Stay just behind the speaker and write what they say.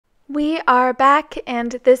We are back,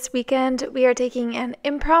 and this weekend we are taking an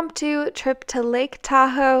impromptu trip to Lake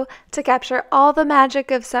Tahoe to capture all the magic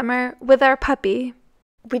of summer with our puppy.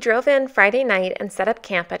 We drove in Friday night and set up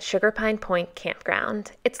camp at Sugar Pine Point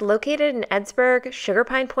Campground. It's located in Eddsburg, Sugar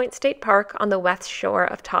Pine Point State Park on the west shore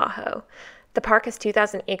of Tahoe. The park has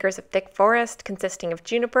 2,000 acres of thick forest consisting of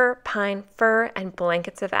juniper, pine, fir, and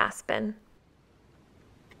blankets of aspen.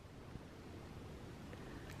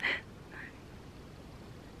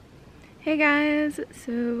 Hey guys,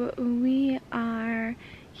 so we are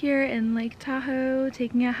here in Lake Tahoe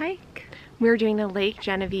taking a hike. We're doing the Lake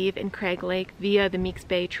Genevieve and Crag Lake via the Meeks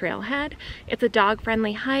Bay Trailhead. It's a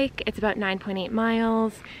dog-friendly hike. It's about 9.8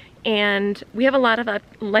 miles, and we have a lot of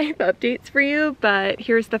life updates for you, but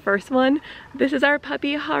here's the first one. This is our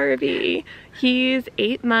puppy Harvey. He's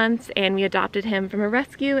 8 months, and we adopted him from a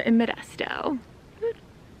rescue in Modesto.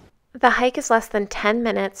 The hike is less than 10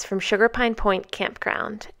 minutes from Sugar Pine Point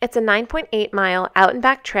Campground. It's a 9.8 mile out and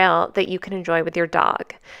back trail that you can enjoy with your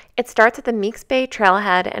dog. It starts at the Meeks Bay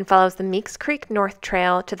Trailhead and follows the Meeks Creek North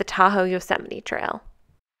Trail to the Tahoe Yosemite Trail.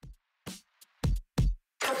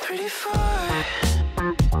 Got pretty far,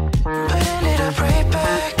 but ended up right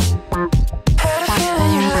back. Had a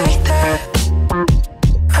feeling you like that.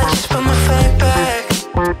 I just put my fight back.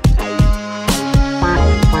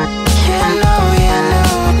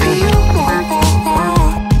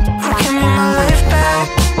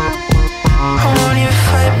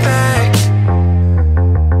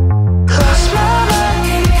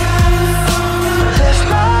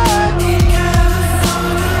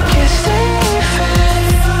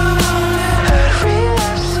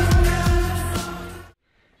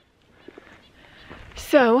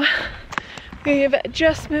 So we've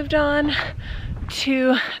just moved on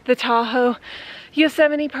to the Tahoe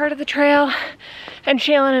Yosemite part of the trail, and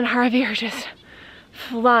Shaylin and Harvey are just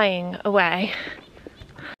flying away.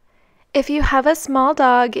 If you have a small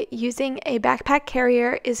dog, using a backpack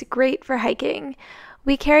carrier is great for hiking.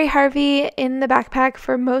 We carry Harvey in the backpack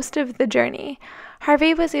for most of the journey.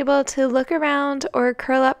 Harvey was able to look around or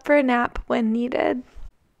curl up for a nap when needed.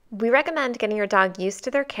 We recommend getting your dog used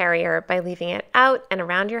to their carrier by leaving it out and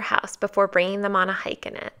around your house before bringing them on a hike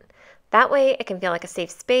in it. That way it can feel like a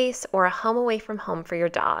safe space or a home away from home for your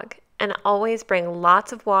dog. And always bring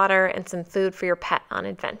lots of water and some food for your pet on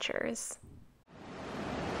adventures.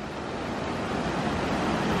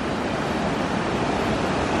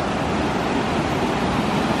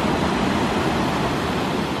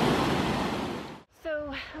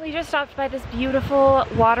 We just stopped by this beautiful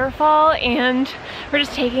waterfall, and we're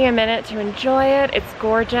just taking a minute to enjoy it. It's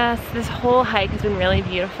gorgeous. This whole hike has been really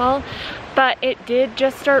beautiful, but it did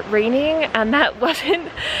just start raining, and that wasn't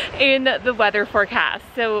in the weather forecast.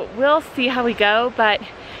 So we'll see how we go, but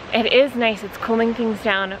it is nice. It's cooling things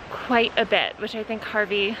down quite a bit, which I think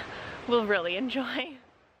Harvey will really enjoy.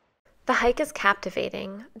 The hike is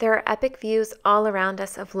captivating. There are epic views all around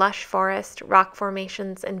us of lush forest, rock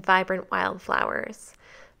formations, and vibrant wildflowers.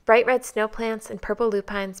 Bright red snow plants and purple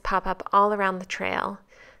lupines pop up all around the trail.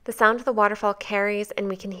 The sound of the waterfall carries, and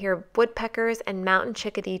we can hear woodpeckers and mountain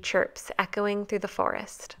chickadee chirps echoing through the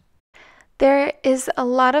forest. There is a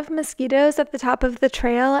lot of mosquitoes at the top of the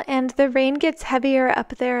trail, and the rain gets heavier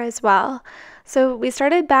up there as well. So we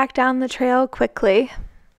started back down the trail quickly.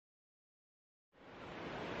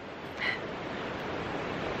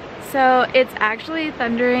 So it's actually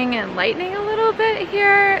thundering and lightning a little bit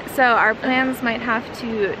here, so our plans might have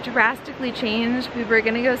to drastically change. We were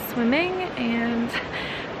gonna go swimming, and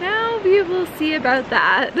now we will see about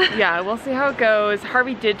that. Yeah, we'll see how it goes.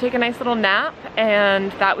 Harvey did take a nice little nap,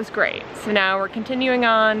 and that was great. So now we're continuing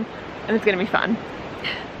on, and it's gonna be fun.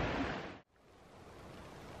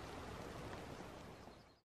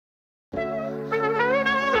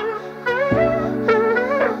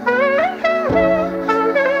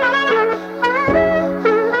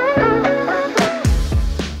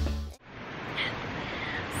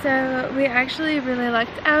 We actually really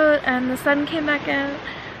lucked out, and the sun came back out,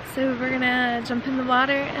 so we're gonna jump in the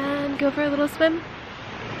water and go for a little swim.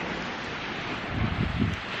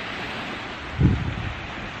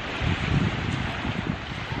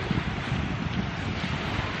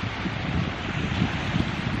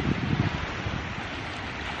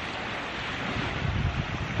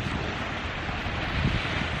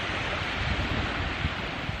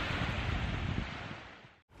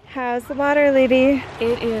 How's the water, lady?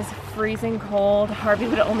 It is freezing cold. Harvey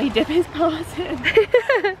would only dip his paws in,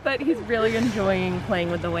 but he's really enjoying playing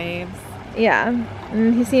with the waves. Yeah,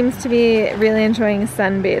 and he seems to be really enjoying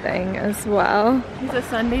sunbathing as well. He's a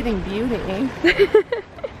sunbathing beauty.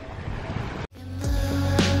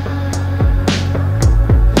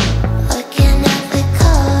 Looking at the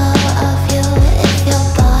color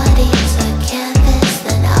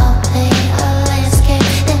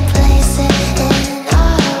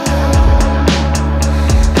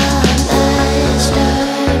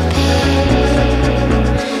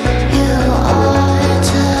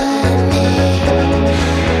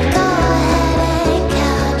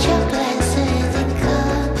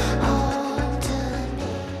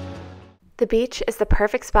beach is the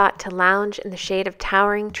perfect spot to lounge in the shade of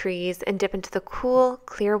towering trees and dip into the cool,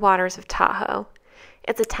 clear waters of Tahoe.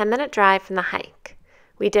 It's a 10-minute drive from the hike.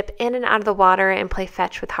 We dip in and out of the water and play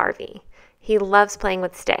fetch with Harvey. He loves playing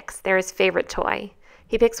with sticks. They're his favorite toy.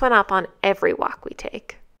 He picks one up on every walk we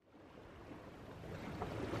take.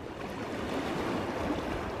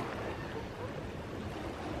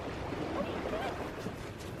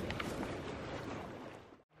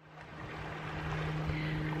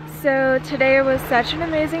 So today was such an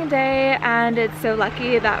amazing day, and it's so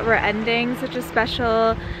lucky that we're ending such a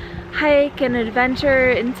special hike and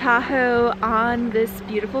adventure in Tahoe on this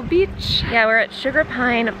beautiful beach. Yeah, we're at Sugar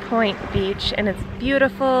Pine Point Beach, and it's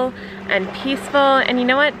beautiful and peaceful. And you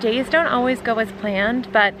know what? Days don't always go as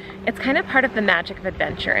planned, but it's kind of part of the magic of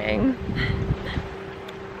adventuring.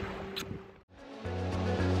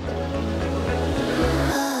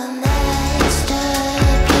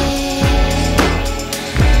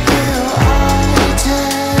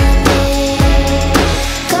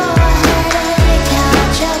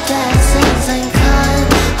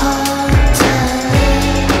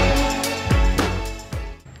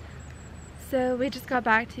 So we just got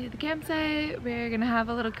back to the campsite. We're gonna have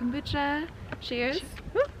a little kombucha, cheers,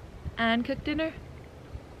 and cook dinner.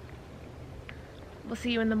 We'll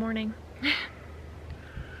see you in the morning.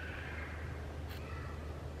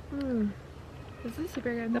 This is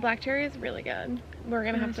super good. The black cherry is really good. We're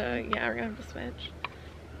gonna have to, yeah, we're gonna have to switch.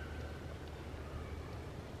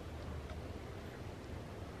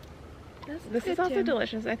 This is also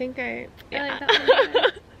delicious. I think I like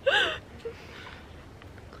that one.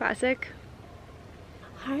 Classic.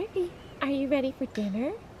 Harvey, are you ready for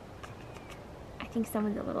dinner? I think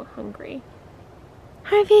someone's a little hungry.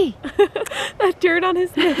 Harvey! That dirt on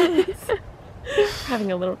his nose.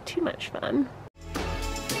 Having a little too much fun.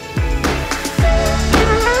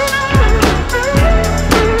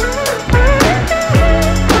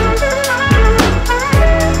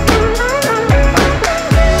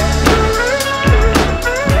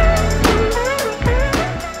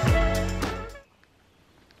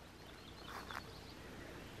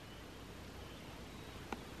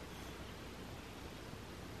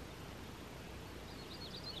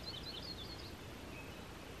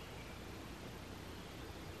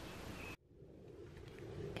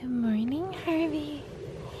 Good morning, Harvey.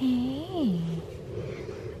 Hey.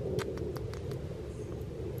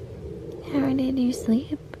 How did you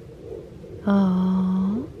sleep?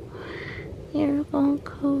 Oh, you're all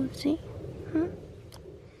cozy.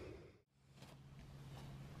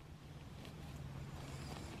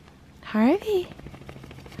 Harvey.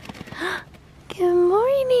 Good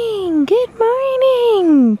morning. Good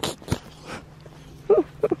morning.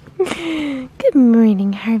 Good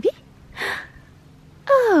morning, Harvey.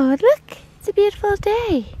 Oh, look, it's a beautiful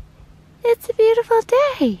day. It's a beautiful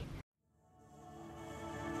day.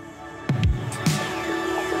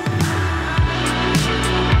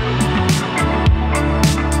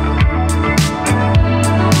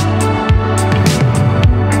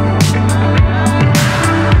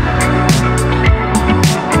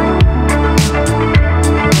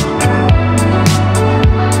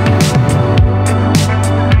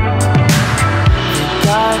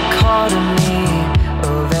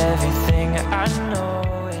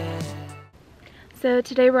 So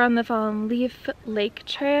today we're on the Fallen Leaf Lake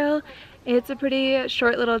Trail. It's a pretty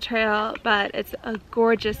short little trail, but it's a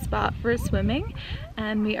gorgeous spot for swimming,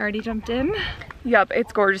 and we already jumped in. Yep,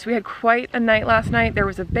 it's gorgeous. We had quite a night last night. There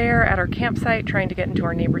was a bear at our campsite trying to get into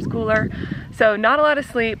our neighbor's cooler. So not a lot of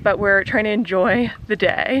sleep, but we're trying to enjoy the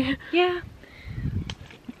day. Yeah.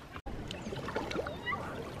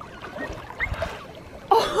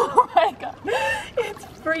 Oh my god, it's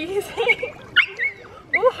freezing.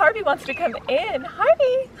 Ooh, Harvey wants to come in.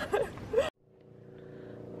 Harvey!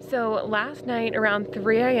 So last night around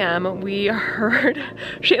 3 a.m. we heard,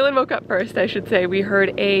 Shaylin woke up first I should say, we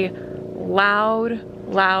heard a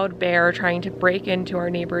loud bear trying to break into our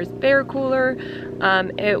neighbor's bear cooler.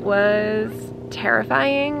 It was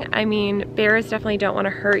terrifying. I mean, bears definitely don't want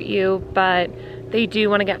to hurt you, but they do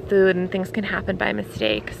want to get food and things can happen by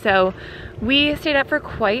mistake. So we stayed up for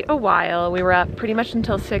quite a while. We were up pretty much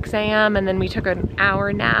until 6 a.m. and then we took an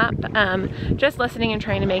hour nap, just listening and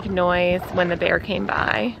trying to make noise when the bear came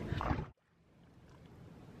by.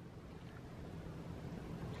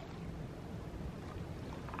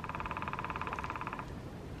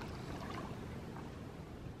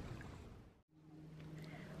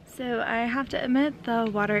 So I have to admit the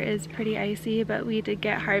water is pretty icy, but we did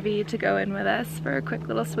get Harvey to go in with us for a quick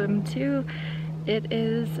little swim too. It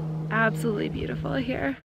is absolutely beautiful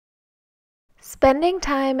here. Spending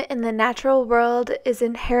time in the natural world is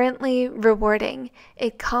inherently rewarding.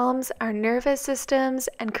 It calms our nervous systems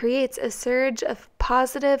and creates a surge of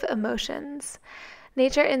positive emotions.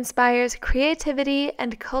 Nature inspires creativity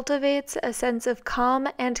and cultivates a sense of calm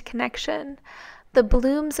and connection. The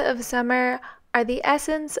blooms of summer are the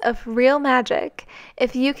essence of real magic.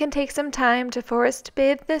 If you can take some time to forest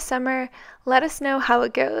bathe this summer, let us know how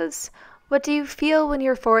it goes. What do you feel when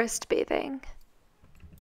you're forest bathing?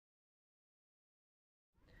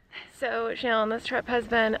 So Shannon, this trip has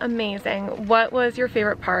been amazing. What was your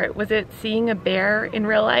favorite part? Was it seeing a bear in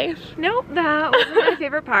real life? Nope, that wasn't my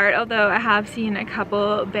favorite part, although I have seen a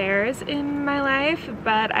couple bears in my life,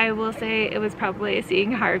 but I will say it was probably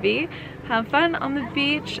seeing Harvey have fun on the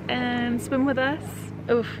beach and swim with us.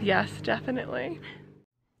 Oof, yes, definitely.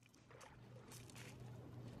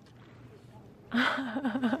 Good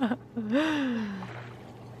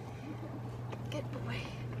boy.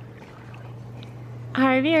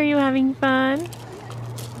 Harvey, are you having fun?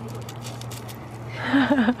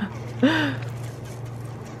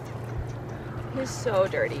 He's so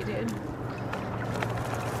dirty, dude.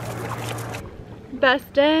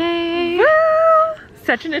 Best day! Woo!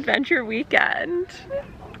 Such an adventure weekend.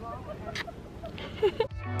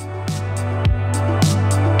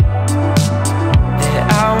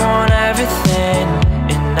 I want everything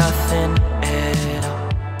and nothing at all.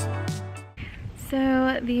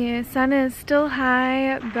 So the sun is still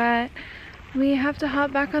high, but we have to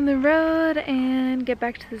hop back on the road and get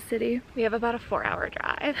back to the city. We have about a 4-hour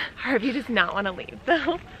drive. Harvey does not want to leave though.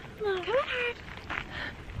 Come on, Harvey.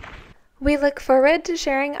 We look forward to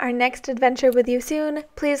sharing our next adventure with you soon.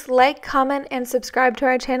 Please like, comment, and subscribe to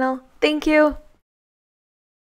our channel. Thank you.